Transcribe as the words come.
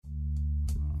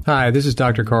Hi, this is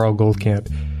Dr. Carl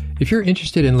Goldkamp. If you're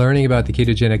interested in learning about the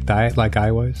ketogenic diet like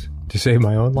I was, to save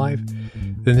my own life,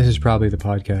 then this is probably the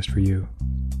podcast for you.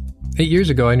 8 years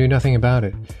ago, I knew nothing about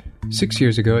it. 6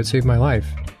 years ago, it saved my life.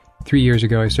 3 years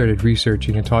ago, I started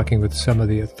researching and talking with some of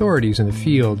the authorities in the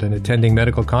field and attending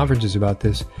medical conferences about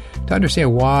this to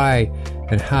understand why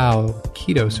and how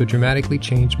keto so dramatically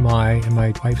changed my and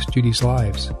my wife's Judy's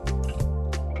lives.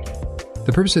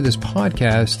 The purpose of this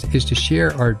podcast is to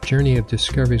share our journey of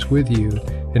discoveries with you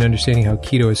and understanding how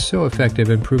keto is so effective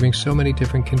in improving so many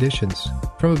different conditions,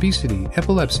 from obesity,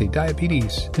 epilepsy,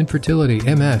 diabetes, infertility,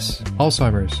 MS,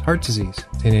 Alzheimer's, heart disease,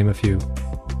 to name a few.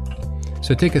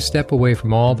 So take a step away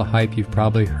from all the hype you've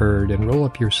probably heard and roll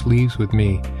up your sleeves with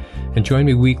me and join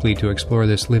me weekly to explore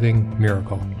this living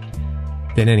miracle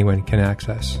that anyone can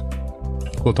access.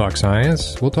 We'll talk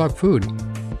science, we'll talk food.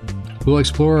 We'll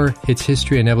explore its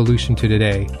history and evolution to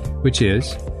today, which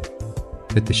is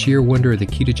that the sheer wonder of the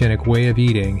ketogenic way of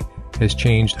eating has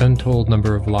changed untold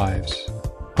number of lives,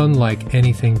 unlike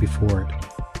anything before it.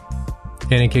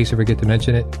 And in case I forget to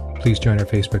mention it, please join our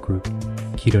Facebook group,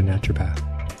 Keto Naturopath.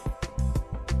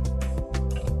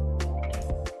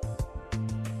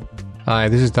 Hi,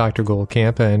 this is Dr.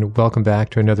 Goldkamp, and welcome back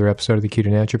to another episode of the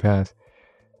Keto Naturopath.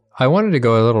 I wanted to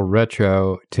go a little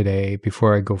retro today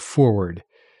before I go forward.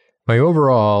 My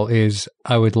overall is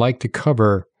I would like to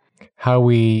cover how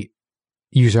we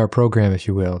use our program, if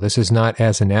you will. This is not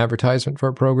as an advertisement for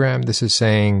a program. This is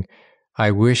saying,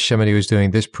 I wish somebody was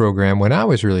doing this program when I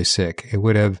was really sick. It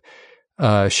would have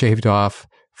shaved off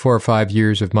 4 or 5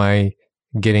 years of my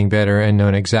getting better and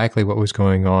known exactly what was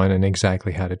going on and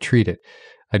exactly how to treat it.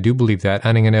 I do believe that.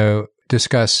 And I'm going to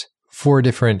discuss 4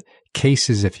 different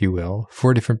cases, if you will,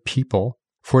 4 different people,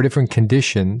 4 different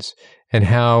conditions, and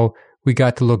how we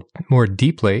got to look more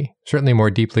deeply, certainly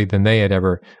more deeply than they had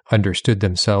ever understood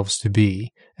themselves to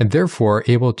be, and therefore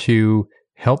able to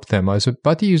help them. I was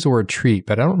about to use the word treat,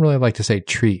 but I don't really like to say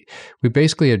treat. We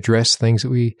basically address things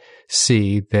that we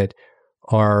see that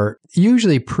are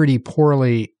usually pretty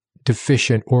poorly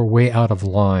deficient or way out of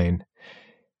line.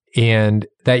 And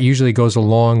that usually goes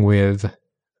along with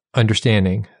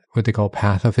understanding what they call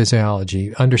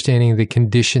pathophysiology, understanding the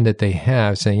condition that they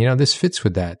have, saying, this fits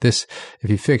with that. This, if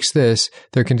you fix this,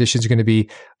 their conditions are going to be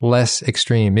less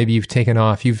extreme. Maybe you've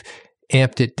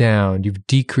amped it down. You've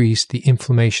decreased the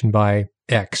inflammation by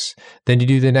X. Then you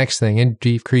do the next thing and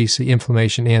decrease the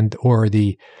inflammation and or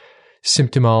the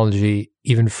symptomology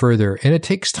even further. And it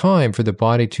takes time for the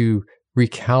body to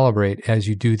recalibrate as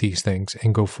you do these things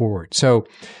and go forward. So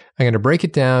I'm going to break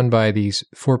it down by these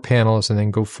 4 panels and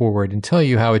then go forward and tell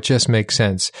you how it just makes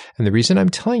sense. And the reason I'm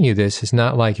telling you this is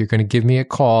not like you're going to give me a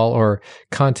call or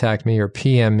contact me or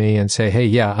PM me and say, hey,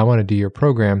 yeah, I want to do your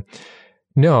program.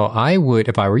 No, I would,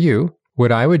 if I were you,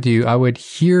 what I would do, I would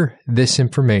hear this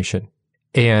information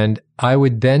and I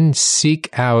would then seek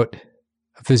out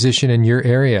a physician in your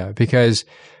area, because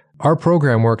our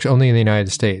program works only in the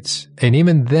United States. And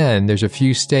even then, there's a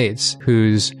few states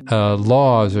whose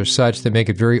laws are such that make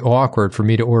it very awkward for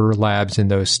me to order labs in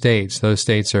those states. Those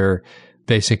states are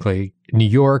basically New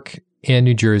York and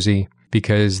New Jersey,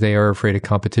 because they are afraid of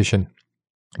competition.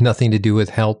 Nothing to do with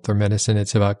health or medicine.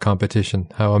 It's about competition.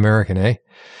 How American, eh?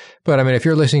 But I mean, if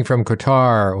you're listening from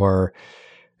Qatar or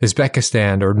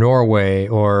Uzbekistan or Norway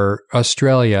or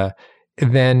Australia,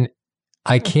 then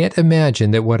I can't imagine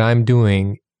that what I'm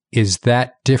doing is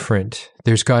that different.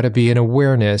 There's got to be an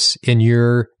awareness in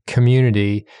your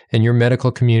community and your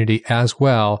medical community as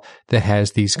well that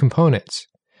has these components.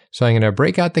 So I'm going to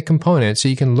break out the components so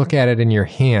you can look at it in your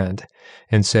hand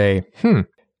and say,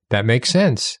 that makes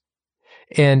sense.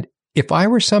 And if I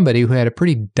were somebody who had a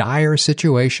pretty dire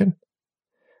situation,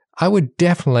 I would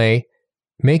definitely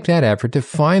make that effort to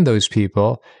find those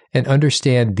people and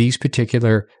understand these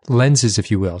particular lenses, if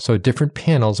you will. So different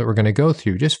panels that we're going to go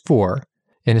through, just 4.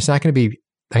 And it's not going to be,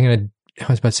 I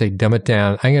was about to say dumb it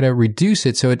down. I'm going to reduce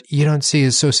it so you don't see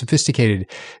it's so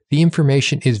sophisticated. The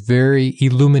information is very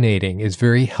illuminating, is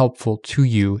very helpful to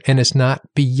you, and it's not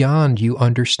beyond you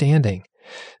understanding.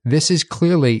 This is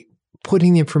clearly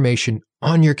putting the information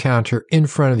on your counter in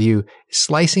front of you,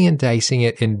 slicing and dicing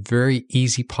it in very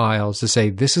easy piles to say,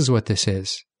 this is what this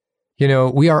is.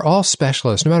 We are all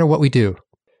specialists, no matter what we do.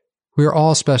 We are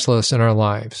all specialists in our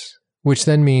lives, which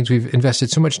then means we've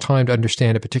invested so much time to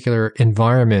understand a particular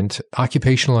environment,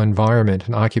 occupational environment,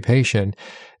 and occupation,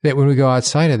 that when we go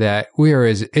outside of that, we are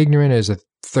as ignorant as a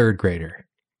 3rd grader.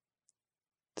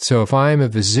 So if I'm a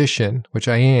physician, which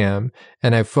I am,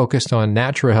 and I've focused on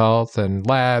natural health and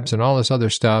labs and all this other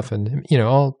stuff and,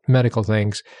 all medical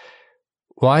things,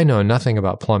 well, I know nothing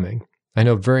about plumbing. I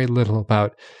know very little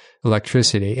about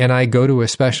electricity, and I go to a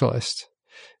specialist.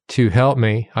 to help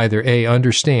me either A,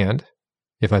 understand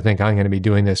if I think I'm going to be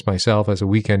doing this myself as a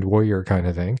weekend warrior kind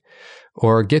of thing,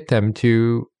 or get them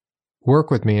to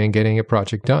work with me in getting a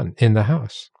project done in the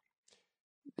house.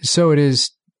 So it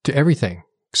is to everything.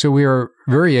 So we are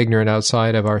very ignorant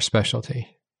outside of our specialty,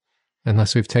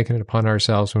 unless we've taken it upon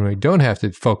ourselves when we don't have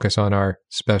to focus on our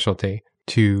specialty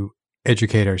to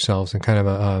educate ourselves in kind of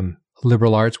a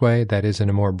liberal arts way that is in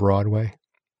a more broad way.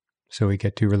 So we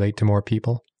get to relate to more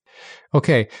people.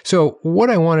 Okay, so what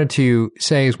I wanted to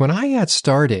say is when I got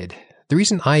started, the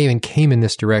reason I even came in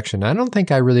this direction, I don't think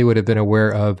I really would have been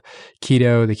aware of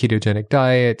keto, the ketogenic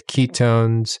diet,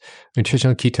 ketones,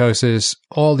 nutritional ketosis,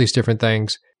 all these different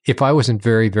things, if I wasn't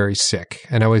very, very sick.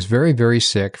 And I was very, very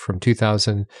sick from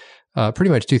pretty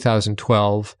much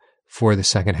 2012 for the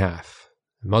second half.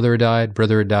 Mother had died,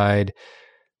 brother had died,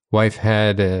 wife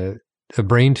had a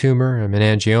brain tumor, a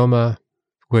meningioma,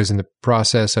 was in the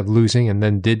process of losing and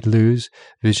then did lose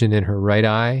vision in her right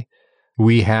eye.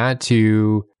 We had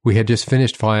just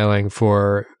finished filing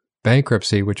for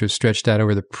bankruptcy, which was stretched out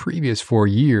over the previous 4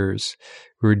 years.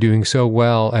 We were doing so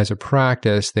well as a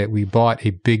practice that we bought a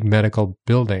big medical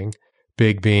building,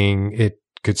 big being it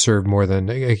could serve more than,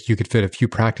 you could fit a few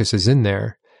practices in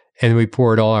there. And we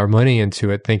poured all our money into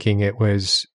it thinking it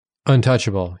was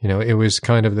untouchable. It was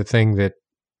kind of the thing that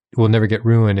will never get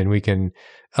ruined and we can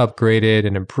upgrade it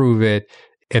and improve it.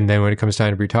 And then when it comes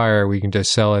time to retire, we can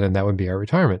just sell it and that would be our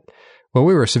retirement. Well,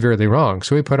 we were severely wrong.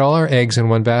 So we put all our eggs in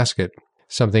one basket,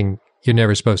 something you're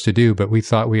never supposed to do, but we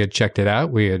thought we had checked it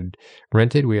out. We had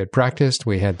rented, we had practiced,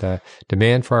 we had the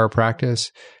demand for our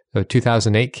practice. So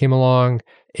 2008 came along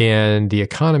and the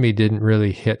economy didn't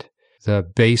really hit the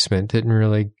basement, didn't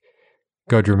really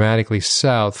go dramatically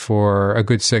south for a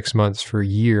good 6 months for a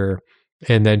year.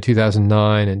 And then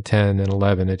 2009 and 10 and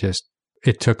 11,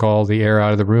 it took all the air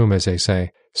out of the room, as they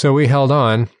say. So we held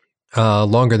on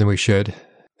longer than we should.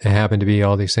 It happened to be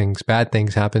all these things, bad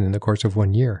things happened in the course of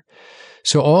 1 year.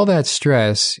 So all that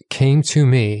stress came to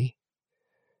me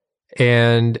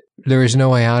and there was no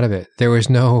way out of it. There was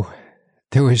no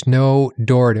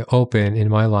door to open in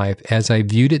my life as I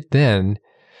viewed it then,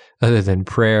 other than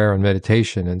prayer and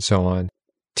meditation and so on,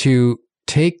 to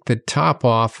take the top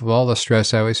off of all the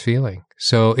stress I was feeling.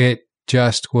 So it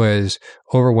just was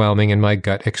overwhelming and my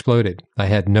gut exploded. I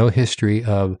had no history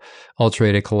of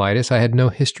ulcerative colitis. I had no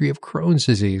history of Crohn's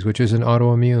disease, which is an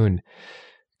autoimmune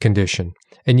condition.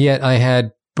 And yet I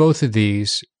had both of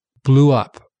these blew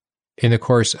up in the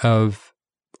course of,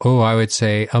 I would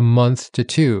say a month to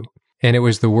 2. And it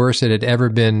was the worst it had ever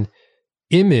been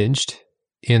imaged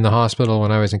in the hospital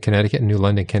when I was in Connecticut, New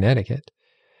London, Connecticut.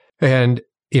 And,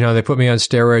 they put me on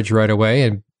steroids right away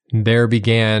and there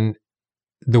began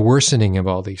the worsening of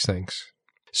all these things.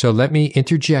 So let me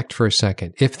interject for a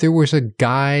second. If there was a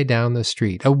guy down the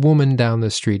street, a woman down the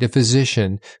street, a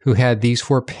physician who had these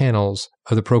 4 panels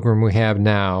of the program we have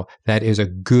now, that is a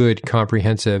good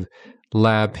comprehensive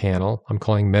lab panel, I'm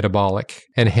calling metabolic,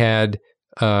 and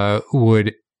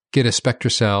would get a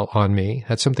SpectraCell on me.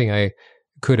 That's something I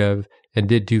could have and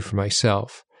did do for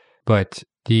myself. But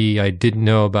I didn't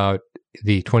know about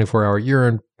the 24-hour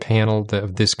urine panel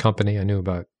of this company. I knew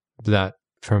about that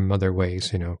from other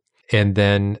ways, And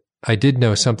then I did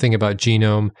know something about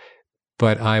genome,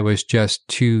 but I was just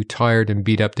too tired and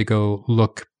beat up to go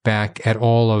look back at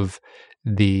all of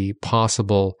the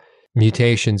possible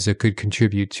mutations that could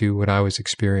contribute to what I was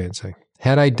experiencing.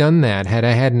 Had I done that, had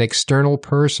I had an external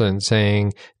person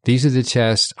saying, these are the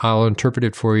tests, I'll interpret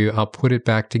it for you, I'll put it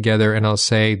back together, and I'll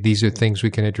say, these are things we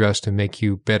can address to make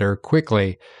you better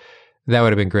quickly, that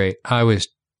would have been great. I was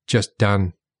just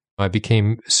done. I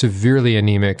became severely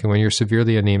anemic. And when you're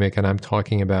severely anemic, and I'm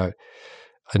talking about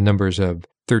numbers of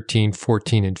 13,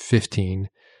 14, and 15,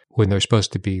 when they're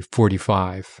supposed to be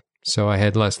 45. So I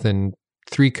had less than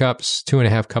 3 cups,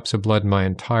 2.5 cups of blood in my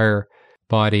entire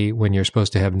body when you're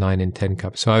supposed to have 9 and 10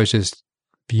 cups. So I was just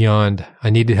beyond, I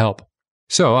needed help.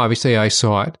 So obviously I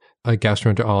sought a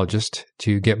gastroenterologist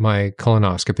to get my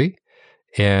colonoscopy.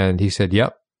 And he said,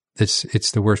 yep,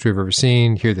 it's the worst we've ever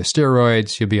seen. Here are the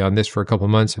steroids. You'll be on this for a couple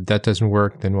of months. If that doesn't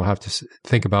work, then we'll have to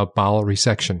think about bowel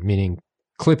resection, meaning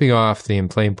clipping off the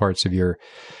inflamed parts of your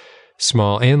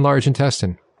small and large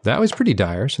intestine. That was pretty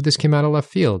dire. So this came out of left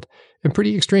field and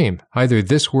pretty extreme. Either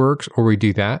this works or we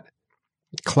do that.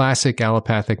 Classic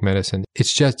allopathic medicine.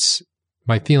 It's just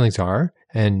my feelings are,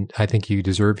 and I think you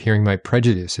deserve hearing my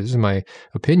prejudices and my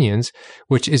opinions,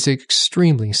 which is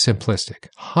extremely simplistic,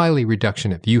 highly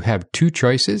reductionist. You have 2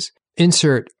 choices,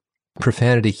 insert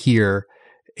profanity here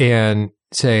and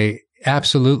say,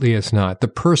 absolutely it's not. The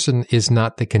person is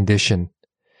not the condition.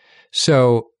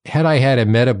 So had I had a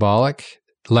metabolic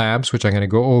labs, which I'm going to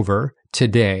go over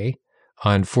today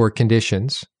on 4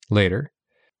 conditions later,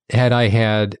 had I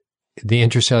had the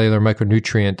intracellular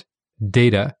micronutrient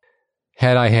data,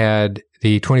 had I had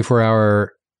the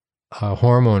 24-hour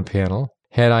hormone panel,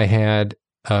 had I had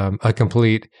a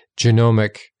complete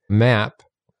genomic map,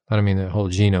 I don't mean the whole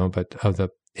genome, but of the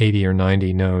 80 or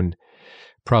 90 known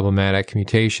problematic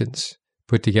mutations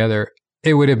put together,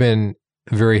 it would have been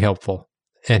very helpful.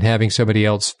 And having somebody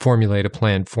else formulate a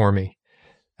plan for me,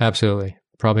 absolutely.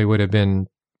 Probably would have been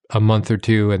a month or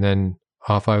 2, and then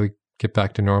off I would get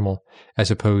back to normal, as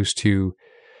opposed to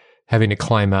having to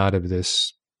climb out of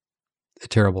this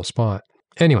terrible spot.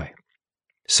 Anyway,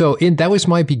 so that was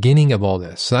my beginning of all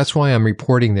this. So that's why I'm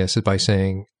reporting this, by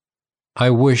saying, I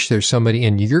wish there's somebody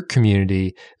in your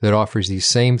community that offers these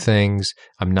same things.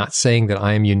 I'm not saying that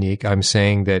I am unique. I'm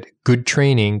saying that good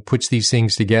training puts these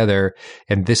things together,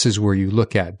 and this is where you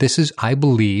look at. This is, I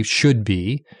believe, should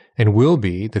be and will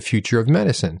be the future of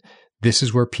medicine. This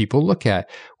is where people look at.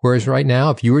 Whereas right now,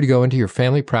 if you were to go into your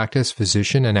family practice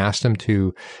physician and ask them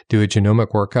to do a genomic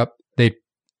workup,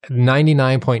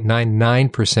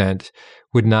 99.99%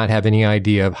 would not have any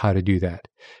idea of how to do that.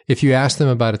 If you ask them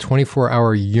about a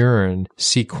 24-hour urine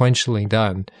sequentially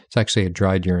done, it's actually a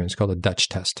dried urine, it's called a Dutch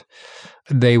test,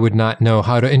 they would not know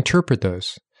how to interpret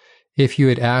those. If you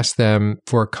had asked them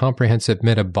for a comprehensive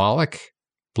metabolic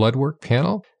blood work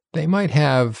panel, they might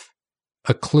have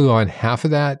a clue on half of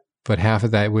that, but half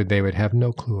of that they would have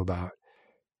no clue about.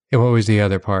 And what was the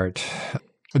other part?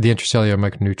 The intracellular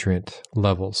micronutrient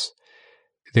levels.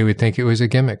 They would think it was a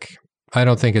gimmick. I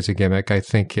don't think it's a gimmick. I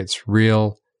think it's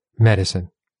real medicine.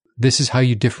 This is how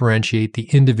you differentiate the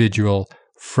individual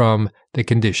from the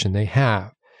condition they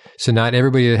have. So not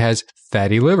everybody that has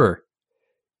fatty liver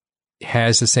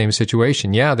has the same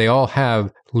situation. Yeah, they all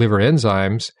have liver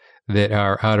enzymes that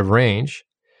are out of range,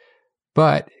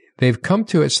 but they've come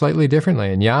to it slightly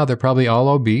differently. And yeah, they're probably all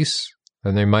obese,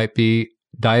 and they might be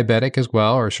diabetic as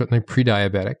well, or certainly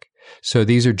pre-diabetic. So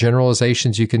these are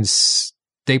generalizations you can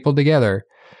staple together,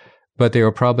 but they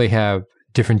will probably have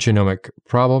different genomic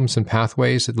problems and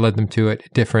pathways that led them to it,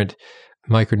 different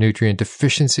micronutrient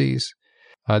deficiencies.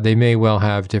 They may well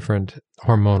have different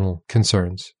hormonal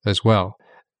concerns as well,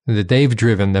 that they've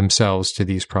driven themselves to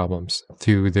these problems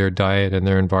through their diet and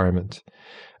their environment.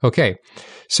 Okay,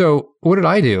 so what did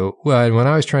I do? Well, when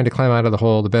I was trying to climb out of the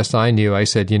hole, the best I knew, I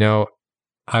said,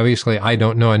 obviously I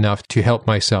don't know enough to help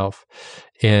myself.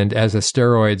 And as the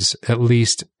steroids, at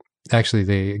least, actually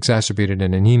they exacerbated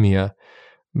an anemia,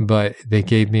 but they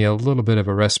gave me a little bit of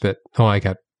a respite. Oh, I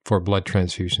got 4 blood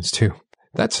transfusions too.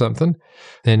 That's something.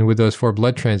 And with those 4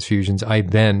 blood transfusions, I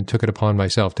then took it upon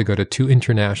myself to go to 2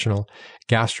 international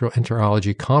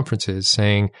gastroenterology conferences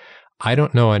saying, I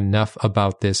don't know enough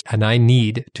about this, and I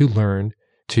need to learn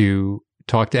to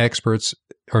talk to experts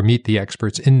or meet the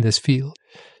experts in this field.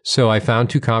 So I found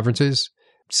 2 conferences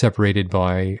separated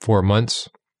by 4 months.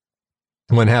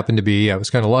 One happened to be, I was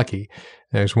kind of lucky.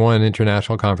 There's one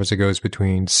international conference that goes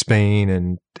between Spain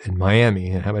and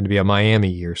Miami. It happened to be a Miami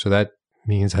year, so that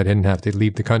means I didn't have to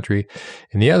leave the country.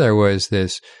 And the other was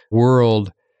this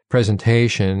world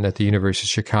presentation at the University of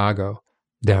Chicago,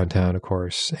 downtown, of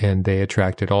course, and they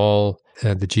attracted all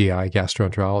the GI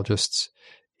gastroenterologists.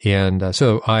 And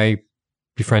so I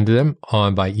befriended them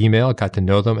by email, got to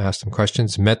know them, asked them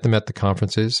questions, met them at the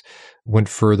conferences, went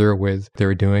further with what they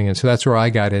were doing. And so that's where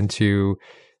I got into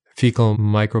fecal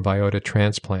microbiota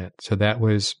transplant. So that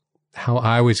was how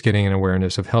I was getting an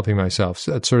awareness of helping myself.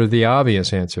 So that's sort of the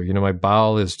obvious answer. My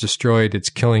bowel is destroyed. It's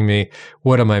killing me.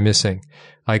 What am I missing?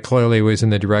 I clearly was in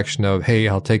the direction of, hey,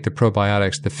 I'll take the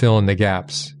probiotics to fill in the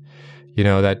gaps.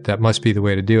 That must be the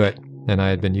way to do it. And I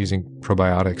had been using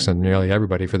probiotics on nearly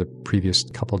everybody for the previous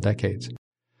couple of decades.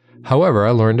 However,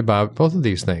 I learned about both of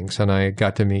these things, and I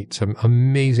got to meet some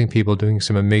amazing people doing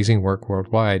some amazing work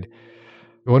worldwide.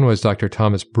 One was Dr.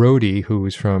 Thomas Brody, who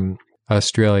was from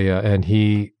Australia, and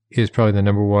he is probably the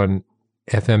number 1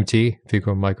 FMT,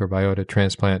 fecal microbiota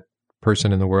transplant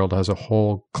person in the world, has a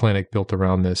whole clinic built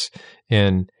around this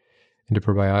into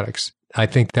probiotics. I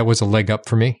think that was a leg up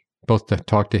for me, both to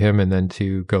talk to him and then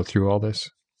to go through all this,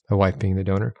 my wife being the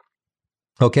donor.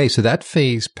 Okay, so that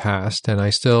phase passed, and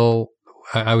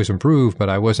I was improved, but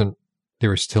there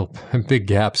were still big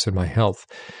gaps in my health.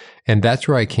 And that's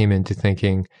where I came into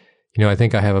thinking, I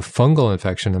think I have a fungal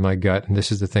infection in my gut, and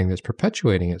this is the thing that's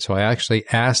perpetuating it. So I actually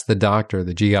asked the doctor,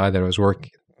 the GI that I was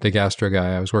the gastro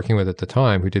guy I was working with at the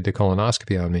time, who did the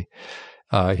colonoscopy on me.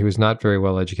 He was not very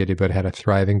well educated, but had a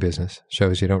thriving business.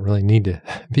 Shows you don't really need to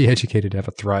be educated to have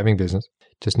a thriving business.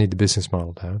 Just need the business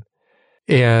model down.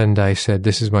 And I said,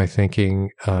 this is my thinking.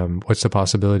 What's the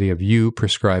possibility of you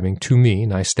prescribing to me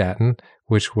nystatin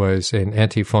which was an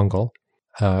antifungal.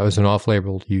 It was an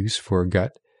off-label use for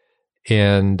gut.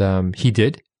 And he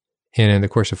did. And in the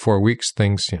course of 4 weeks,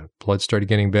 things, blood started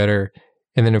getting better.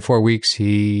 And then in 4 weeks,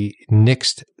 he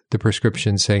nixed the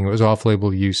prescription saying it was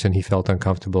off-label use and he felt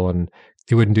uncomfortable and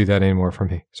he wouldn't do that anymore for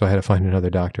me. So I had to find another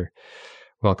doctor.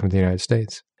 Welcome to the United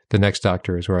States. The next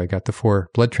doctor is where I got the 4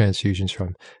 blood transfusions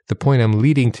from. The point I'm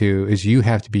leading to is you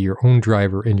have to be your own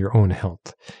driver in your own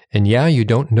health. And yeah, you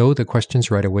don't know the questions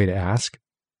right away to ask,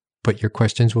 but your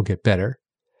questions will get better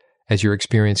as your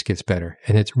experience gets better.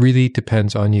 And it really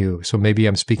depends on you. So maybe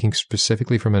I'm speaking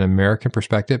specifically from an American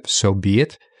perspective, so be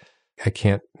it. I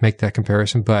can't make that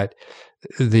comparison, but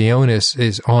the onus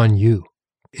is on you.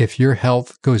 If your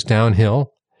health goes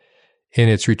downhill and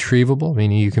it's retrievable,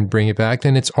 meaning you can bring it back,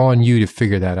 then it's on you to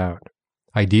figure that out.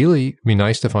 Ideally, it'd be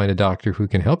nice to find a doctor who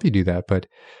can help you do that, but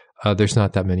there's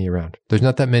not that many around. There's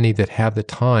not that many that have the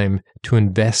time to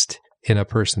invest in a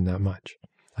person that much.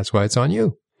 That's why it's on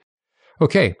you.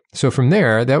 Okay, so from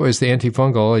there, that was the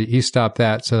antifungal. You stopped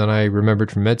that. So then I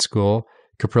remembered from med school,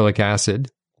 caprylic acid.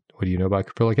 What do you know about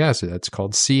caprylic acid? That's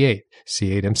called C8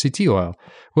 MCT oil.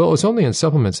 Well, it was only in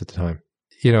supplements at the time.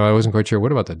 I wasn't quite sure,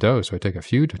 what about the dose? Do I take a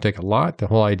few? Do I take a lot? The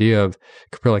whole idea of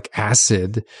caprylic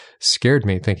acid scared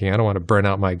me, thinking I don't want to burn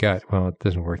out my gut. Well, it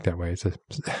doesn't work that way.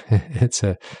 It's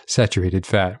a saturated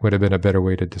fat, would have been a better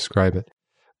way to describe it.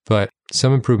 But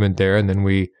some improvement there, and then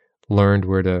we learned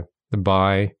where to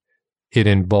buy it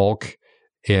in bulk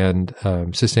and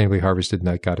sustainably harvested, and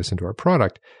that got us into our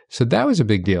product. So that was a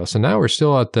big deal. So now we're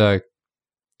still at the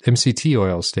MCT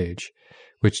oil stage,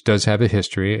 which does have a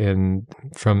history in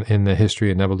the history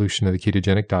and evolution of the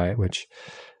ketogenic diet, which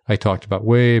I talked about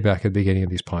way back at the beginning of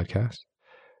these podcasts.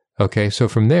 Okay, so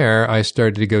from there, I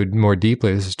started to go more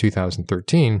deeply. This is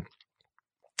 2013,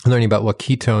 learning about what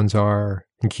ketones are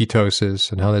and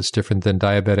ketosis and how that's different than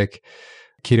diabetic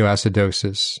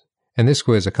ketoacidosis. And this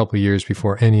was a couple of years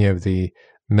before any of the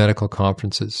medical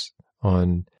conferences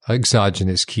on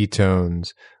exogenous ketones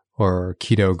or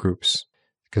keto groups,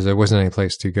 because there wasn't any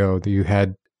place to go. You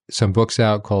had some books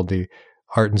out called The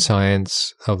Art and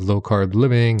Science of Low Carb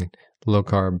Living, Low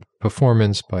Carb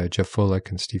Performance by Jeff Volek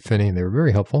and Steve Phinney, and they were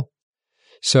very helpful.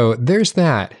 So there's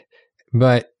that.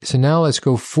 So now let's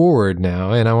go forward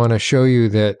now, and I want to show you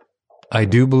that I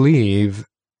do believe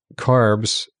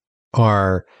carbs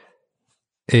are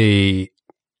a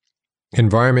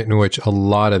environment in which a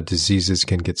lot of diseases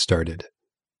can get started.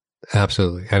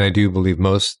 Absolutely. And I do believe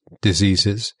most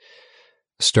diseases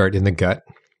start in the gut.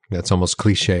 That's almost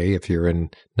cliche if you're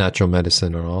in natural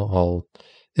medicine or all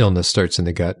illness starts in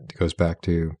the gut. It goes back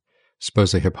to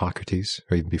supposedly Hippocrates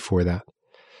or even before that.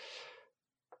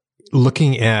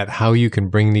 Looking at how you can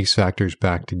bring these factors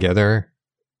back together,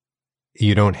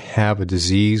 you don't have a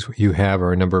disease. What you have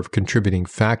are a number of contributing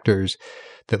factors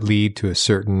that lead to a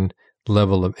certain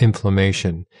level of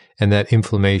inflammation. And that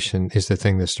inflammation is the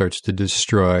thing that starts to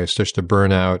destroy, starts to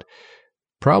burn out,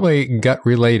 probably gut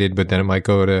related, but then it might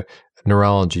go to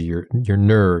neurology, your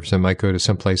nerves, it might go to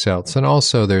someplace else. And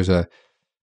also there's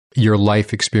your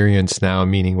life experience now,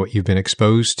 meaning what you've been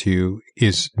exposed to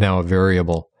is now a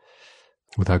variable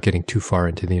without getting too far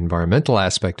into the environmental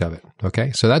aspect of it.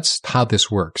 Okay. So that's how this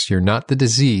works. You're not the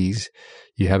disease.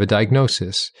 You have a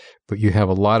diagnosis, but you have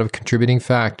a lot of contributing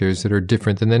factors that are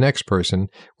different than the next person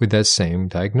with that same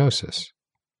diagnosis.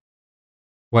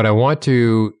 What I want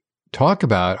to talk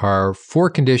about are 4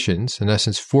 conditions, in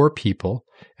essence, 4 people,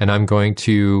 and I'm going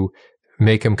to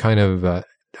make them kind of,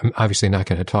 I'm obviously not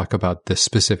going to talk about the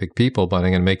specific people, but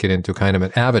I'm going to make it into kind of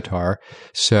an avatar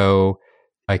so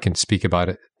I can speak about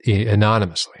it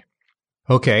anonymously.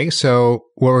 Okay, so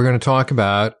what we're going to talk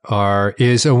about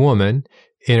is a woman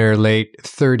in her late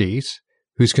 30s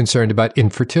who's concerned about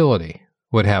infertility.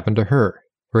 What happened to her?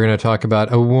 We're going to talk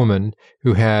about a woman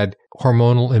who had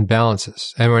hormonal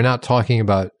imbalances. And we're not talking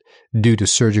about due to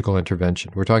surgical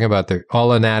intervention. We're talking about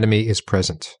all anatomy is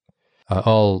present.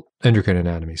 All endocrine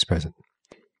anatomy is present.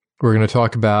 We're going to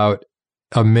talk about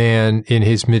a man in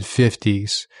his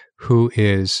mid-50s who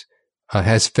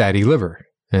has fatty liver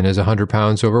and is 100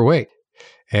 pounds overweight.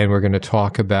 And we're going to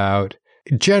talk about,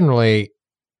 generally,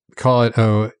 call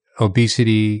it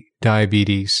obesity,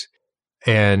 diabetes,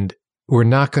 and we're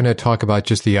not going to talk about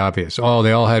just the obvious. Oh,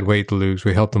 they all had weight to lose.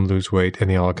 We helped them lose weight, and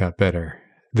they all got better.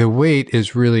 The weight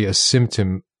is really a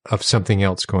symptom of something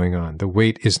else going on. The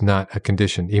weight is not a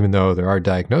condition, even though there are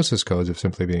diagnosis codes of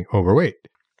simply being overweight.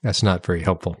 That's not very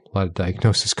helpful. A lot of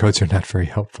diagnosis codes are not very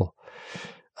helpful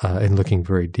in looking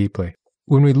very deeply.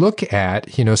 When we look at,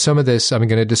 some of this, I'm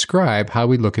going to describe how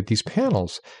we look at these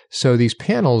panels. So these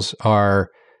panels are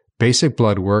basic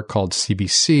blood work called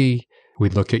CBC, We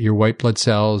look at your white blood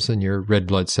cells and your red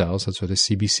blood cells. That's what a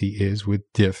CBC is with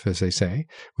diff, as they say.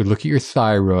 We look at your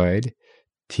thyroid,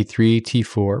 T3,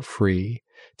 T4, free,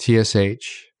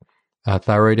 TSH,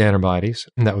 thyroid antibodies,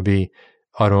 and that would be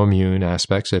autoimmune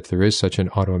aspects, if there is such an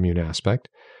autoimmune aspect.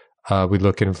 We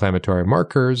look at inflammatory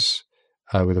markers.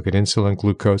 We look at insulin,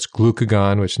 glucose,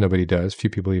 glucagon, which nobody does. Few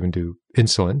people even do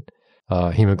insulin.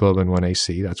 Hemoglobin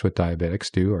 1AC, that's what diabetics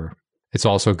do, or it's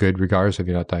also good regardless if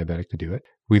you're not diabetic to do it.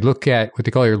 We look at what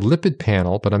they call your lipid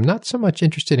panel, but I'm not so much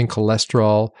interested in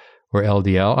cholesterol or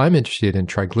LDL. I'm interested in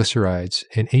triglycerides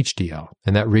and HDL,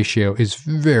 and that ratio is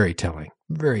very telling,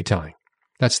 very telling.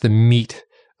 That's the meat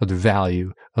of the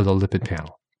value of the lipid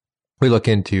panel. We look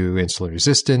into insulin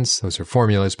resistance. Those are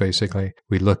formulas, basically.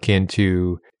 We look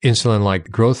into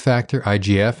insulin-like growth factor,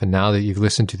 IGF, and now that you've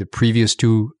listened to the previous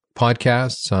 2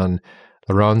 podcasts on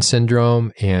Laron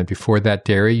syndrome, and before that,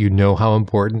 dairy, you know how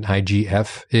important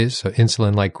IGF is, so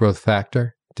insulin-like growth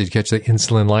factor. Did you catch the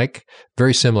insulin-like?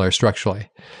 Very similar structurally.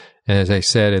 And as I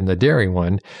said in the dairy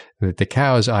one, that the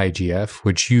cow's IGF,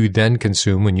 which you then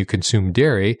consume when you consume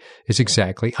dairy, is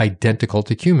exactly identical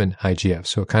to human IGF.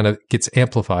 So it kind of gets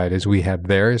amplified as we have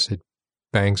theirs. It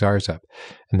bangs ours up.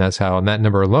 And that's how, on that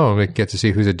number alone, we get to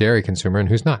see who's a dairy consumer and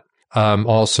who's not.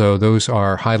 Also, those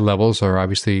are high levels are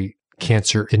obviously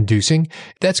cancer inducing.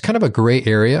 That's kind of a gray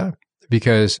area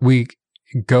because we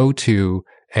go to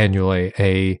annually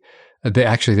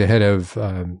the head of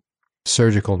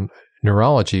surgical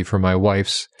neurology for my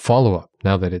wife's follow-up,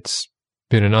 now that it's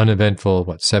been an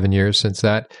uneventful, 7 years since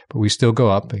that, but we still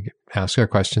go up and ask our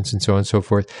questions and so on and so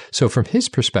forth. So from his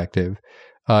perspective,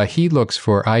 he looks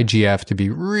for IGF to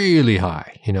be really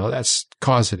high. That's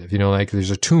causative, like there's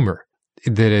a tumor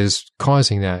that is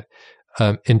causing that.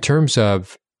 In terms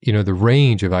of, the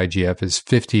range of IGF is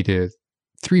 50 to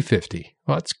 350.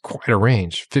 Well, that's quite a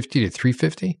range, 50 to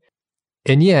 350.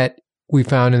 And yet, we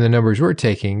found in the numbers we're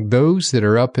taking, those that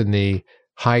are up in the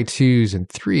high 2s and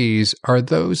 3s are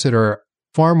those that are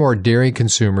far more dairy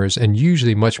consumers and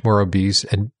usually much more obese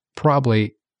and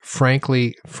probably, frank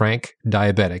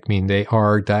diabetic, meaning they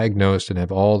are diagnosed and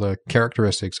have all the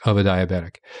characteristics of a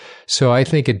diabetic. So I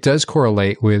think it does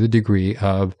correlate with a degree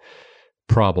of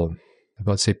problem. I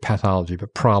won't say pathology,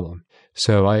 but problem.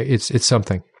 So it's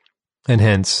something. And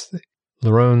hence,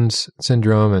 Laron's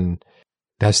syndrome, and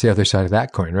that's the other side of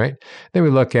that coin, right? Then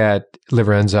we look at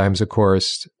liver enzymes, of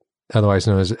course, otherwise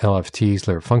known as LFTs,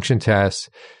 liver function tests,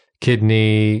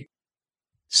 kidney.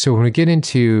 So when we get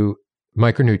into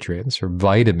micronutrients or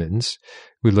vitamins,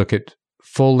 we look at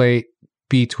folate,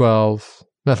 B12,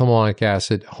 methylmalonic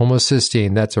acid,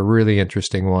 homocysteine. That's a really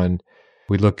interesting one.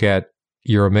 We look at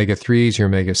your omega-3s, your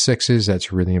omega-6s.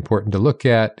 That's really important to look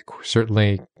at.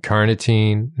 Certainly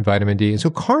carnitine, vitamin D. And so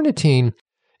carnitine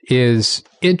is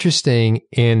interesting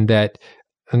in that,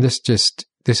 and this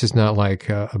is not like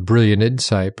a brilliant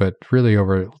insight, but really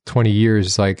over 20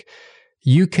 years, like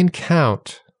you can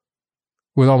count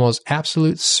with almost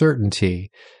absolute certainty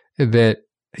that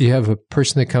you have a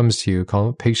person that comes to you, call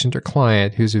them a patient or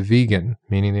client, who's a vegan,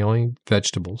 meaning they only eat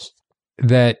vegetables,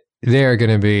 that they're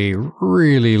going to be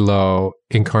really low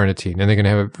in carnitine, and they're going to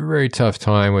have a very tough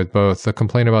time with both the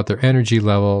complaint about their energy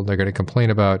level. They're going to complain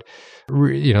about,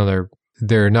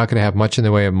 they're not going to have much in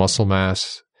the way of muscle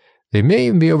mass. They may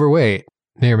even be overweight.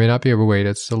 May or may not be overweight.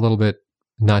 It's a little bit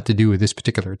not to do with this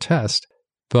particular test.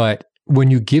 But when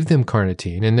you give them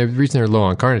carnitine, and the reason they're low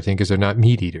on carnitine because they're not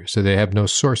meat eaters, so they have no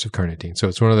source of carnitine. So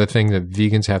it's one of the things that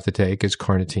vegans have to take is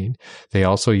carnitine. They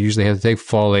also usually have to take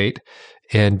folate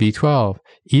and B12,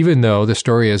 even though the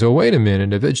story is, oh, wait a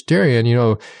minute, a vegetarian,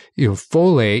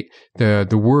 folate,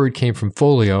 the word came from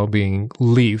folio, being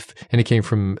leaf, and it came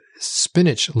from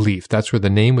spinach leaf. That's where the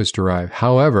name was derived.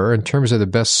 However, in terms of the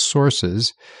best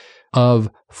sources of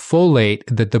folate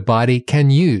that the body can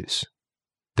use,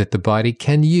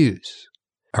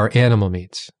 are animal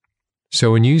meats.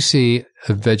 So when you see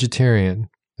a vegetarian,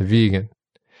 a vegan,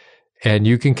 and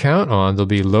you can count on, there'll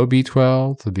be low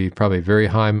B12, there'll be probably very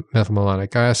high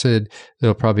methylmalonic acid,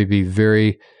 there'll probably be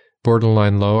very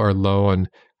borderline low or low on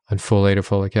folate or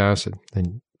folic acid,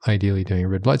 and ideally doing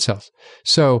red blood cells.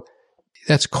 So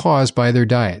that's caused by their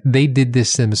diet. They did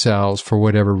this themselves for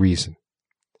whatever reason.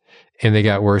 And they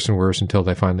got worse and worse until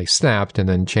they finally snapped and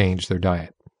then changed their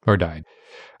diet or died.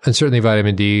 And certainly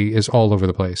vitamin D is all over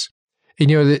the place. And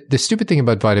the stupid thing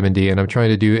about vitamin D, and I'm trying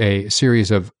to do a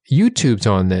series of YouTubes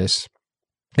on this,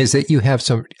 is that you have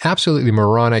some absolutely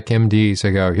moronic MDs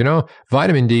that go,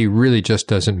 vitamin D really just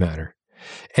doesn't matter.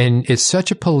 And it's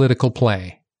such a political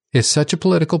play. It's such a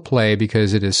political play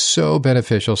because it is so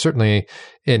beneficial, certainly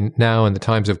now in the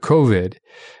times of COVID.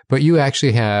 But you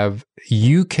actually have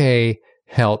UK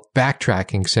Health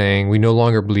backtracking, saying we no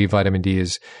longer believe vitamin D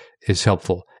is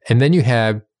helpful. And then you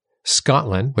have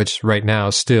Scotland, which right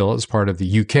now still is part of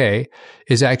the UK,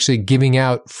 is actually giving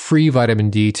out free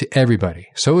vitamin D to everybody.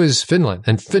 So is Finland.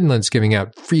 And Finland's giving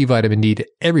out free vitamin D to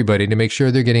everybody to make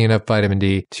sure they're getting enough vitamin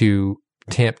D to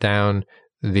tamp down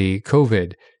the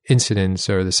COVID incidence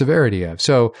or the severity of.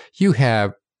 So you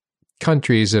have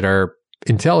countries that are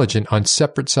intelligent on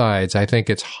separate sides. I think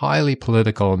it's highly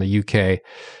political in the UK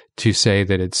to say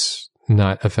that it's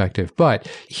not effective. But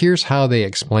here's how they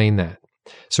explain that.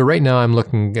 So right now I'm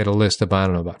looking at a list of,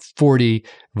 about 40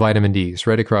 vitamin Ds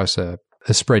right across a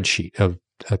spreadsheet of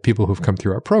people who've come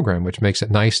through our program, which makes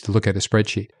it nice to look at a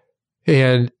spreadsheet.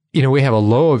 And, we have a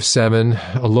low of 7,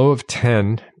 a low of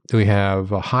 10, we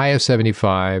have a high of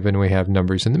 75, and we have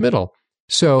numbers in the middle.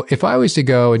 So if I was to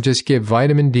go and just give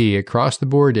vitamin D across the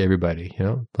board to everybody,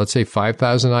 let's say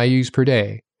 5,000 IUs per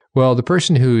day, well, the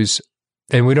person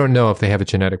and we don't know if they have a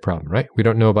genetic problem, right? We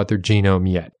don't know about their genome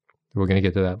yet. We're going to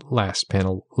get to that last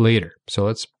panel later. So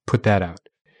let's put that out.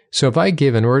 So if I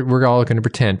give, and we're all going to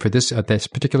pretend for this, at this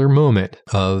particular moment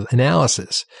of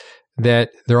analysis,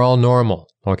 that they're all normal,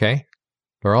 okay?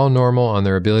 They're all normal on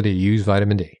their ability to use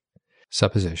vitamin D.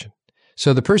 Supposition.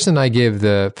 So the person I give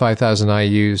the 5,000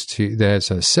 IUs to,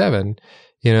 that's a 7,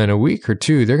 in a week or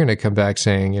two, they're going to come back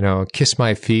saying, kiss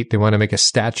my feet. They want to make a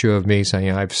statue of me saying,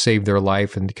 I've saved their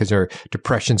life, and because their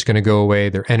depression's going to go away,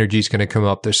 their energy's going to come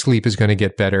up, their sleep is going to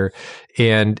get better.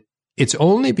 And it's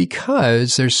only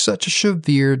because there's such a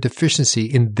severe deficiency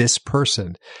in this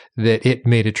person that it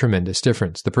made a tremendous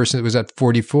difference. The person that was at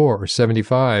 44 or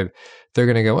 75, they're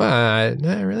going to go, I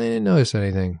really didn't notice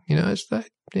anything.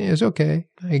 It's okay.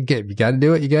 I get it. You got to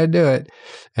do it. You got to do it.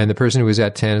 And the person who was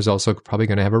at 10 is also probably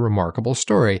going to have a remarkable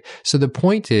story. So the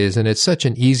point is, and it's such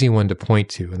an easy one to point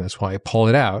to, and that's why I pull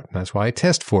it out, and that's why I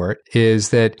test for it, is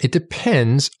that it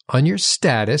depends on your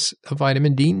status of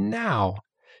vitamin D now.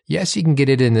 Yes, you can get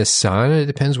it in the sun. It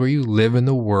depends where you live in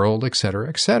the world, et cetera,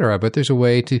 et cetera. But there's a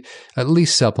way to at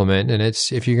least supplement. And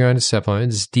if you're going to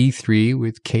supplement, it's D3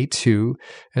 with K2,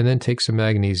 and then take some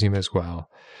magnesium as well.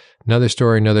 Another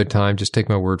story, another time. Just take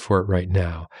my word for it right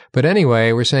now. But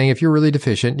anyway, we're saying if you're really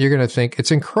deficient, you're going to think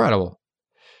it's incredible.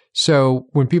 So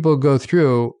when people go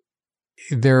through,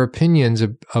 their opinions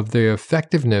of the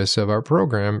effectiveness of our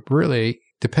program really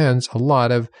depends a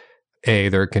lot of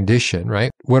their condition, right?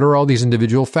 What are all these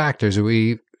individual factors that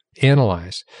we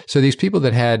analyze? So these people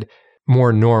that had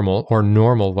more normal or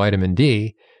normal vitamin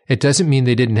D, it doesn't mean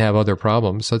they didn't have other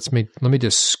problems. Let me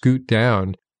just scoot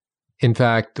down. In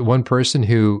fact, one person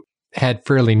who had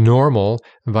fairly normal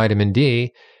vitamin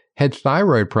D had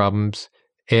thyroid problems,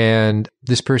 and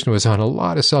this person was on a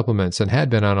lot of supplements and had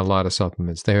been on a lot of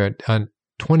supplements. They were on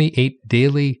 28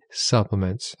 daily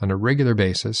supplements on a regular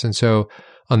basis. And so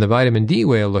on the vitamin D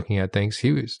way of looking at things,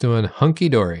 he was doing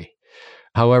hunky-dory.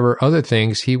 However, other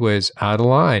things, he was out of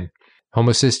line.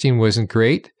 Homocysteine wasn't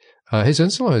great. His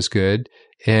insulin was good,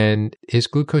 and his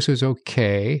glucose was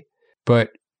okay. But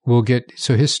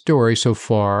so his story so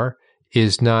far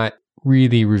is not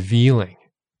really revealing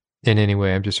in any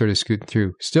way. I'm just sort of scooting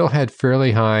through. Still had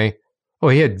fairly high,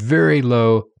 he had very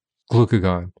low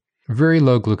glucagon,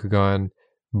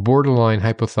 borderline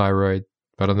hypothyroid.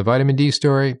 But on the vitamin D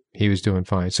story, he was doing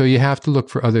fine. So you have to look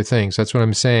for other things. That's what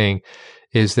I'm saying,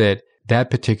 is that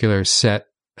particular set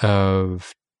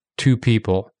of two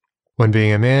people, one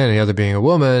being a man and the other being a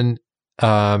woman,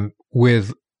 and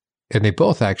they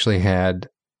both actually had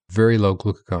very low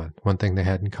glucagon, one thing they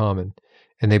had in common.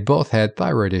 And they both had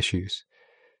thyroid issues.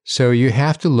 So you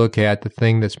have to look at the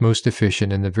thing that's most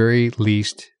deficient in the very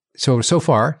least. So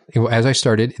far, as I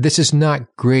started, this is not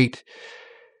great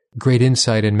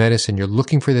insight in medicine. You're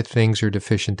looking for the things that are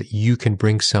deficient that you can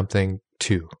bring something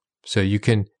to. So you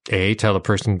can, tell a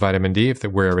person vitamin D,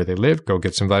 wherever they live, go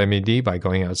get some vitamin D by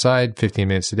going outside 15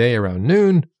 minutes a day around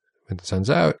noon when the sun's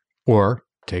out, or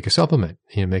take a supplement,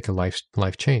 make a life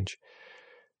change.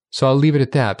 So I'll leave it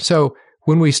at that. So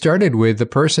when we started with the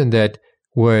person that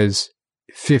was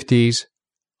 50s,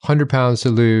 100 pounds to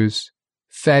lose,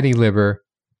 fatty liver,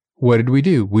 what did we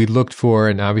do? We looked for,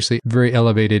 and obviously very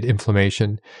elevated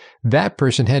inflammation. That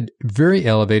person had very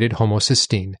elevated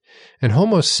homocysteine. And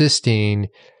homocysteine,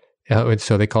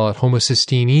 so they call it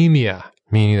homocysteinemia,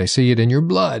 meaning they see it in your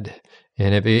blood.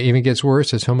 And if it even gets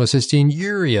worse, it's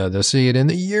homocysteinuria. They'll see it in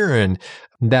the urine.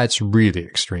 That's really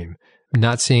extreme.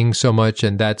 Not seeing so much,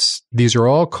 and these are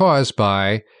all caused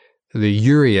by the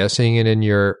urea. Seeing it in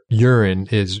your urine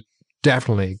is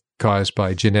definitely caused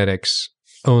by genetics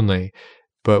only.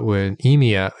 But with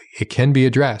anemia, it can be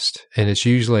addressed, and it's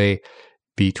usually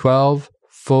B12,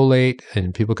 folate,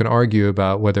 and people can argue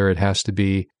about whether it has to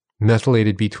be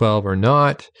methylated B12 or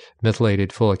not, methylated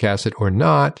folic acid or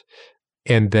not,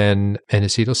 and then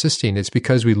N-acetylcysteine. It's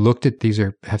because we looked at these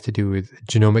have to do with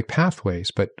genomic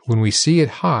pathways. But when we see it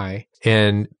high,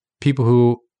 and people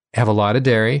who have a lot of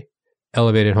dairy,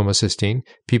 elevated homocysteine,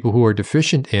 people who are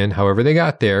deficient in, however they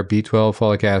got there, B12,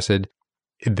 folic acid,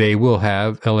 they will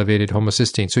have elevated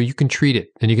homocysteine. So you can treat it,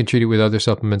 and you can treat it with other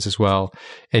supplements as well.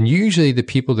 And usually the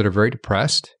people that are very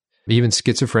depressed, even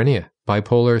schizophrenia,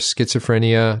 bipolar,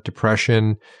 schizophrenia,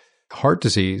 depression, heart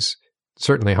disease,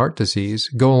 certainly heart disease,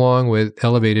 go along with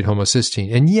elevated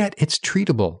homocysteine. And yet it's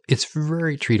treatable. It's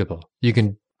very treatable. You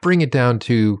can bring it down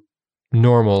to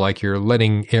normal, like you're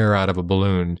letting air out of a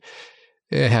balloon.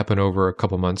 It happened over a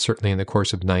couple months, certainly in the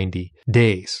course of 90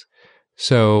 days.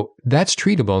 So that's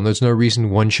treatable, and there's no reason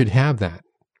one should have that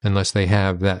unless they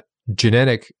have that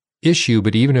genetic issue.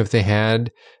 But even if they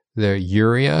had the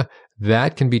urea,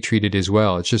 that can be treated as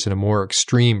well. It's just in a more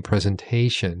extreme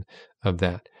presentation of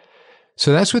that.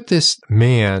 So that's what this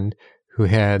man who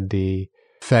had the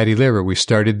fatty liver, we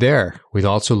started there. We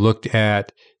also looked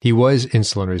at, he was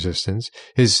insulin resistant.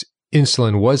 His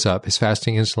insulin was up. His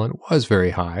fasting insulin was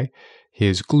very high.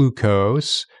 His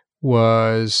glucose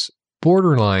was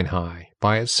borderline high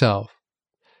by itself.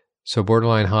 So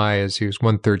borderline high is he was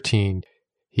 113.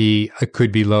 He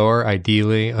could be lower,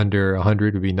 ideally under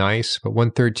 100 would be nice, but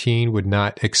 113 would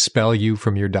not expel you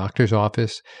from your doctor's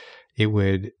office. It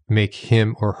would make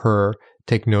him or her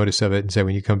take notice of it and say,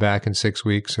 when you come back in 6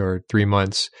 weeks or 3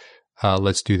 months,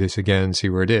 let's do this again and see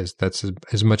where it is. That's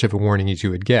as much of a warning as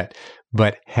you would get.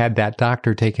 But had that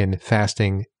doctor taken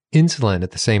fasting insulin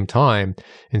at the same time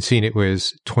and seen it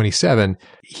was 27,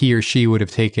 he or she would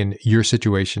have taken your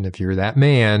situation, if you're that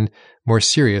man, more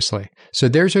seriously. So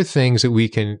those are things that we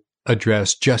can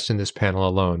address just in this panel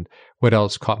alone. What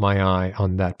else caught my eye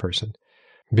on that person?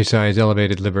 Besides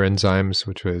elevated liver enzymes,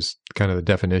 which was kind of the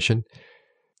definition,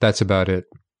 that's about it.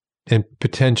 And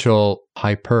potential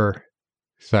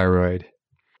hyperthyroid.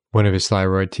 One of his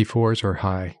thyroid T4s are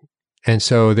high. And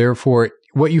so therefore,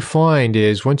 what you find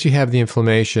is once you have the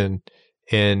inflammation,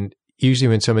 and usually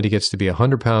when somebody gets to be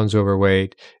 100 pounds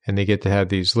overweight and they get to have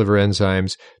these liver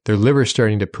enzymes, their liver's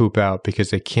starting to poop out because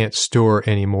they can't store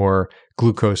any more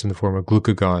glucose in the form of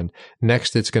glucagon.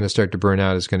 Next, it's going to start to burn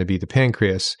out is going to be the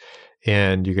pancreas,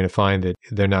 and you're going to find that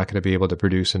they're not going to be able to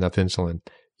produce enough insulin.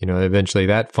 Eventually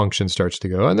that function starts to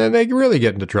go, and then they really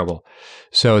get into trouble.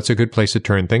 So it's a good place to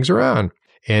turn things around.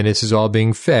 And this is all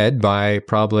being fed by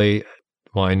probably,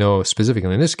 well, I know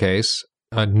specifically in this case,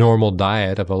 a normal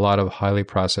diet of a lot of highly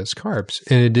processed carbs,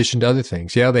 in addition to other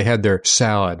things. Yeah, they had their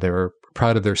salad. They were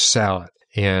proud of their salad,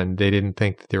 and they didn't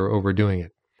think that they were overdoing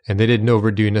it. And they didn't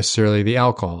overdo necessarily the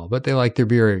alcohol, but they liked their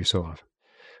beer every so often.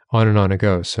 On it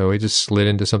goes. So he just slid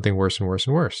into something worse and worse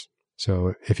and worse.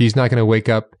 So if he's not going to wake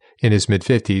up in his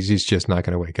mid-50s, he's just not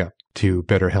going to wake up to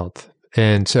better health.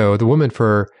 And so the woman,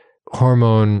 for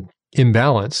hormone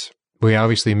imbalance, we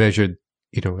obviously measured,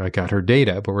 I got her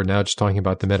data, but we're now just talking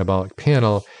about the metabolic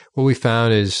panel. What we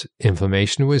found is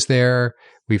inflammation was there.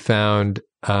 We found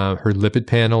her lipid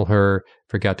panel,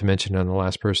 forgot to mention on the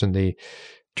last person, the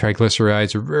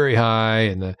triglycerides are very high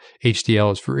and the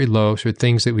HDL is very low. So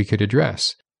things that we could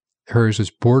address. Hers was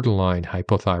borderline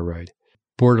hypothyroid,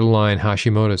 borderline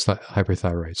Hashimoto's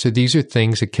hyperthyroid. So these are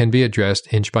things that can be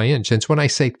addressed inch by inch. And when I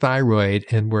say thyroid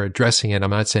and we're addressing it,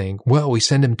 I'm not saying, well, we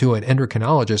send them to an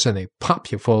endocrinologist and they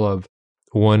pop you full of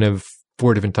one of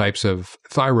 4 different types of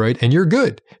thyroid and you're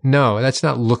good. No, that's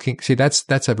not looking. See, that's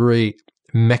a very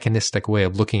mechanistic way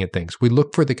of looking at things. We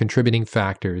look for the contributing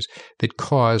factors that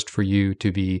caused for you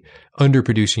to be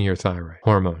underproducing your thyroid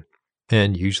hormone.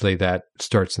 And usually that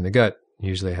starts in the gut.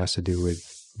 Usually it has to do with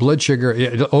blood sugar.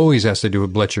 It always has to do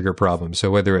with blood sugar problems. So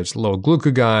whether it's low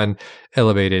glucagon,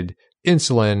 elevated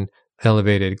insulin,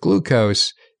 elevated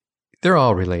glucose, they're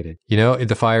all related.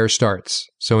 The fire starts.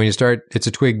 So when you start, it's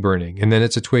a twig burning, and then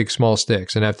it's a twig, small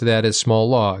sticks. And after that, it's small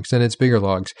logs, then it's bigger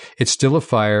logs. It's still a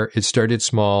fire. It started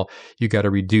small. You got to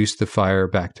reduce the fire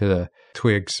back to the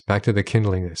twigs, back to the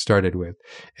kindling that it started with.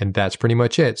 And that's pretty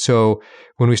much it. So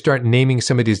when we start naming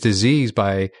somebody's disease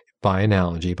by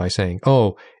analogy, by saying,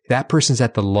 oh, that person's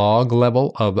at the log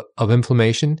level of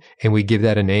inflammation, and we give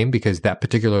that a name because that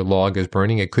particular log is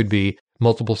burning. It could be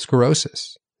multiple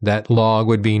sclerosis. That log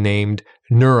would be named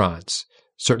neurons,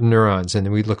 certain neurons, and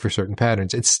then we look for certain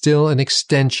patterns. It's still an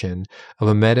extension of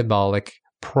a metabolic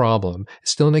problem.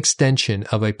 It's still an extension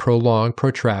of a prolonged,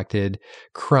 protracted,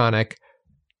 chronic,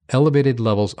 elevated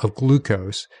levels of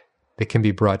glucose that can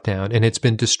be brought down, and it's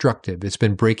been destructive. It's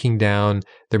been breaking down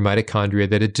their mitochondria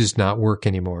that it does not work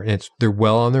anymore. And they're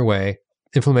well on their way.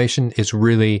 Inflammation is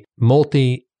really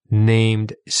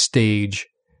multi-named stage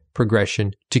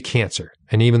progression to cancer.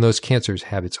 And even those cancers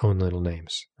have its own little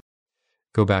names.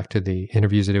 Go back to the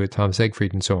interviews I did with Tom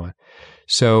Siegfried and so on.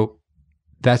 So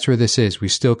that's where this is. We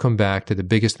still come back to the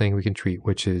biggest thing we can treat,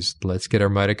 which is let's get our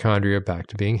mitochondria back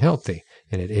to being healthy.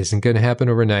 And it isn't going to happen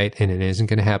overnight, and it isn't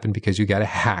going to happen because you got a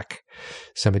hack.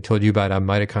 Somebody told you about a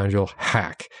mitochondrial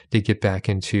hack to get back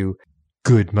into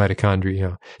good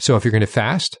mitochondria. So if you're going to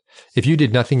fast, if you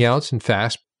did nothing else and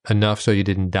fast enough so you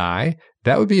didn't die,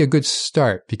 that would be a good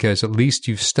start because at least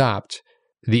you've stopped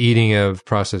the eating of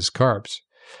processed carbs.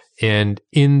 And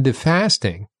in the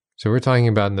fasting, so we're talking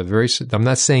about I'm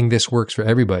not saying this works for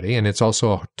everybody, and it's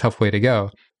also a tough way to go,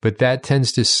 but that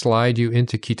tends to slide you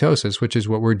into ketosis, which is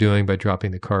what we're doing by dropping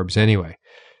the carbs anyway,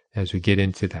 as we get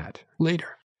into that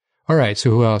later. All right, so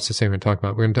who else to say we're going to talk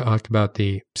about? We're going to talk about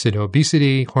the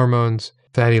obesity, hormones,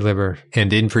 fatty liver,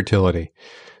 and infertility.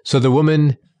 So the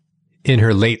woman in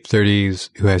her late 30s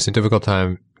who has a difficult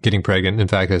time getting pregnant, in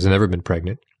fact, has never been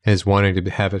pregnant, is wanting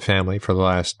to have a family for the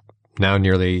last now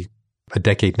nearly a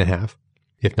decade and a half,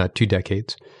 if not 2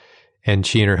 decades. And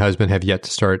she and her husband have yet to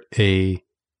start a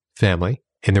family,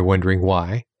 and they're wondering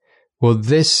why. Well,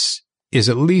 this is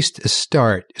at least a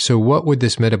start. So what would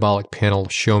this metabolic panel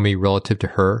show me relative to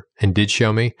her, and did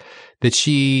show me? That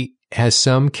she has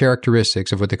some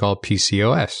characteristics of what they call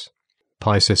PCOS,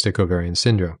 polycystic ovarian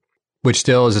syndrome, which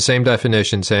still is the same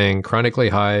definition saying chronically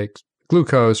high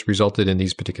glucose resulted in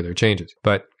these particular changes.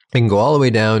 But it can go all the way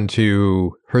down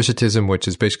to hirsutism, which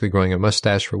is basically growing a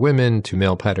mustache for women, to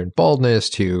male pattern baldness,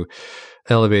 to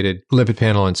elevated lipid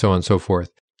panel, and so on and so forth.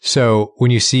 So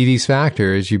when you see these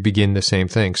factors, you begin the same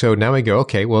thing. So now we go,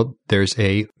 okay, well, there's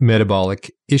a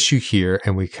metabolic issue here,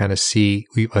 and we kind of see,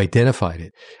 we've identified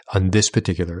it on this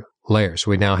particular layer.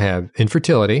 So we now have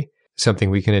infertility,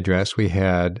 something we can address. We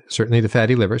had certainly the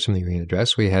fatty liver, something we can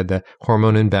address. We had the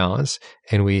hormone imbalance,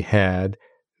 and we had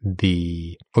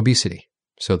the obesity.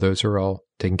 So those are all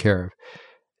taken care of.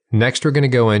 Next, we're going to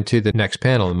go into the next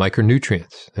panel, the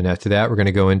micronutrients. And after that, we're going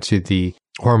to go into the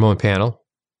hormone panel,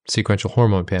 sequential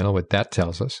hormone panel, what that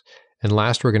tells us. And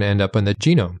last, we're going to end up on the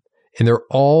genome. And they're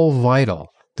all vital.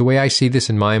 The way I see this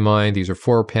in my mind, these are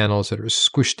 4 panels that are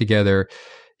squished together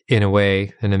in a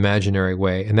way, an imaginary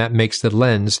way. And that makes the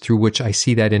lens through which I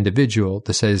see that individual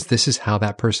that says, this is how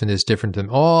that person is different than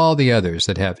all the others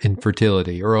that have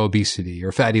infertility or obesity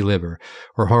or fatty liver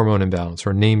or hormone imbalance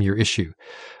or name your issue.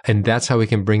 And that's how we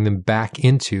can bring them back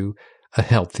into a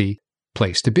healthy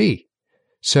place to be.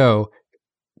 So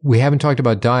we haven't talked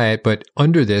about diet, but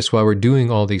under this, while we're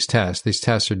doing all these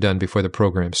tests are done before the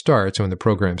program starts. And when the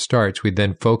program starts, we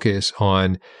then focus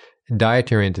on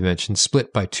dietary intervention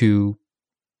split by 2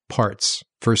 parts.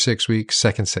 First 6 weeks,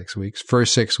 second 6 weeks.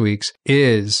 First 6 weeks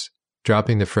is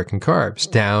dropping the frickin'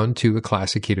 carbs down to a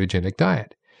classic ketogenic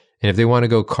diet. And if they want to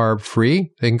go carb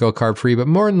free, they can go carb free, but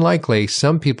more than likely,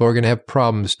 some people are going to have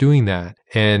problems doing that.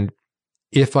 And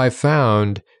if I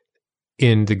found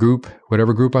in the group,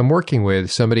 whatever group I'm working with,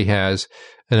 somebody has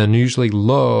an unusually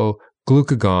low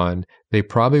glucagon, they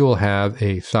probably will have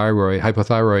a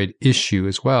hypothyroid issue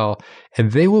as well,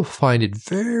 and they will find it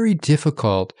very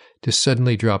difficult to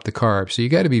suddenly drop the carbs. So you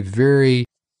got to be very,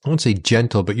 I won't say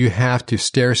gentle, but you have to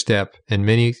stair step in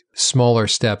many smaller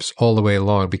steps all the way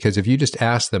along, because if you just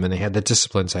ask them and they had the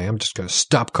discipline, say, I'm just going to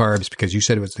stop carbs because you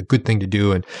said it was the good thing to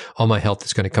do and all my health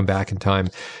is going to come back in time,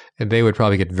 and they would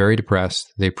probably get very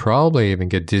depressed. They probably even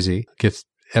get dizzy, get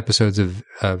episodes of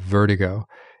vertigo.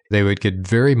 They would get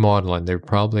very maudlin. They would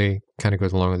probably, kind of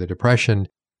goes along with the depression,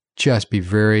 just be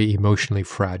very emotionally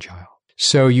fragile.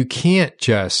 So you can't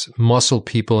just muscle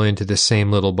people into the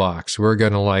same little box. We're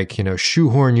going to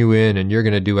shoehorn you in and you're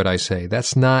going to do what I say.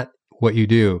 That's not what you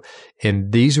do.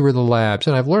 And these were the labs,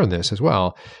 and I've learned this as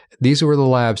well. These were the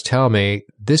labs tell me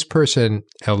this person,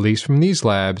 at least from these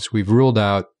labs, we've ruled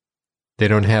out they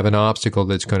don't have an obstacle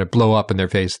that's going to blow up in their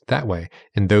face that way.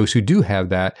 And those who do have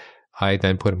that, I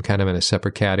then put them kind of in a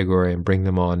separate category and bring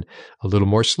them on a little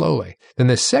more slowly. Then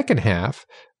the second half,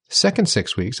 second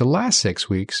 6 weeks, the last 6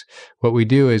 weeks, what we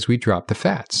do is we drop the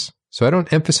fats. So I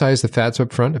don't emphasize the fats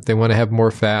up front. If they want to have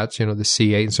more fats, the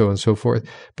C8 and so on and so forth.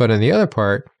 But on the other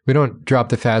part, we don't drop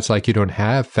the fats like you don't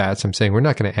have fats. I'm saying we're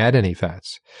not going to add any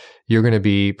fats. You're going to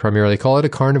be primarily, call it a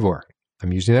carnivore.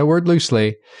 I'm using that word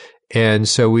loosely. And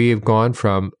so we have gone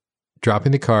from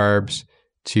dropping the carbs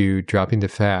to dropping the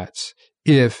fats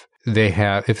if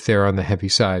they're on the heavy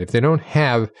side. If they don't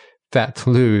have fat to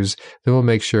lose, then we'll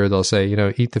make sure they'll say,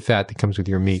 eat the fat that comes with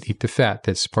your meat, eat the fat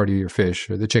that's part of your fish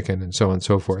or the chicken, and so on and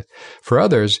so forth. For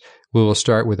others, we will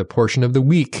start with a portion of the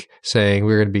week saying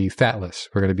we're going to be fatless.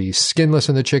 We're going to be skinless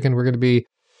on the chicken. We're going to be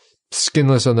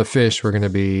skinless on the fish. We're going to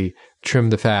be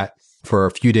trim the fat for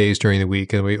a few days during the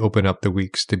week, and we open up the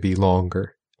weeks to be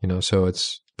longer. So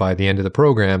it's by the end of the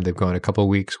program, they've gone a couple of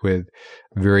weeks with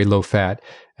very low fat,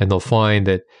 and they'll find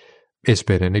that it's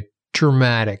been a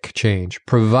dramatic change,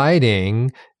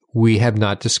 providing we have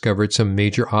not discovered some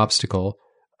major obstacle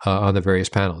on the various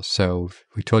panels. So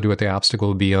we told you what the obstacle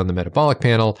will be on the metabolic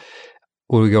panel.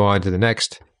 When we go on to the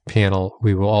next panel,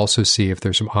 we will also see if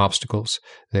there's some obstacles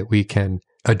that we can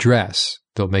address.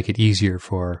 They'll make it easier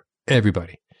for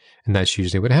everybody. And that's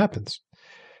usually what happens.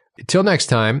 Until next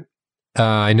time,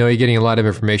 I know you're getting a lot of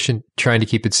information, trying to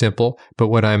keep it simple, but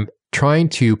what I'm trying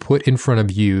to put in front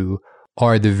of you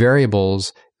are the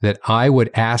variables that I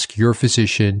would ask your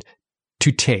physician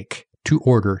to take, to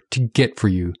order, to get for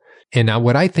you. And now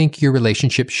what I think your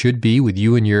relationship should be with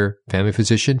you and your family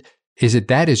physician is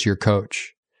that is your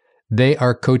coach. They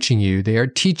are coaching you. They are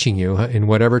teaching you in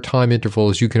whatever time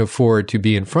intervals you can afford to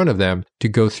be in front of them to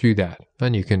go through that.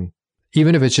 And you can,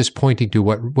 even if it's just pointing to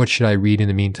what should I read in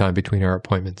the meantime between our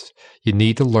appointments, you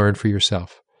need to learn for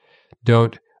yourself.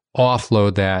 Don't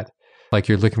offload that like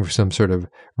you're looking for some sort of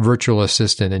virtual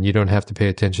assistant and you don't have to pay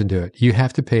attention to it. You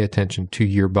have to pay attention to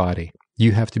your body.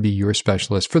 You have to be your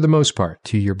specialist, for the most part,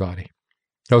 to your body.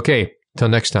 Okay, till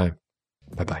next time.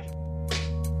 Bye-bye.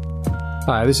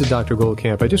 Hi, this is Dr.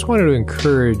 Goldkamp. I just wanted to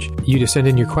encourage you to send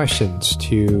in your questions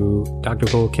to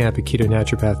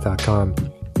drgoldkamp@ketonaturopath.com.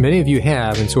 Many of you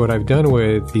have, and so what I've done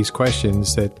with these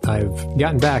questions that I've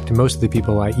gotten back to most of the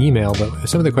people I email, but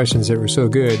some of the questions that were so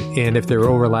good, and if they were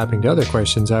overlapping to other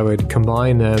questions, I would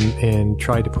combine them and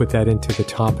try to put that into the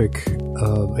topic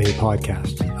of a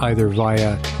podcast, either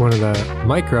via one of the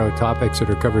micro topics that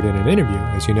are covered in an interview.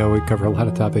 As you know, we cover a lot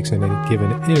of topics in any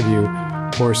given interview,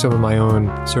 or some of my own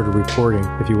sort of reporting,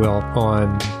 if you will,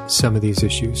 on some of these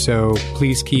issues. So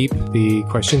please keep the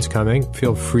questions coming.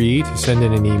 Feel free to send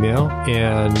in an email,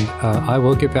 and I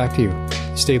will get back to you.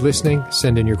 Stay listening,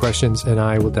 send in your questions, and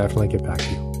I will definitely get back to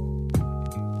you.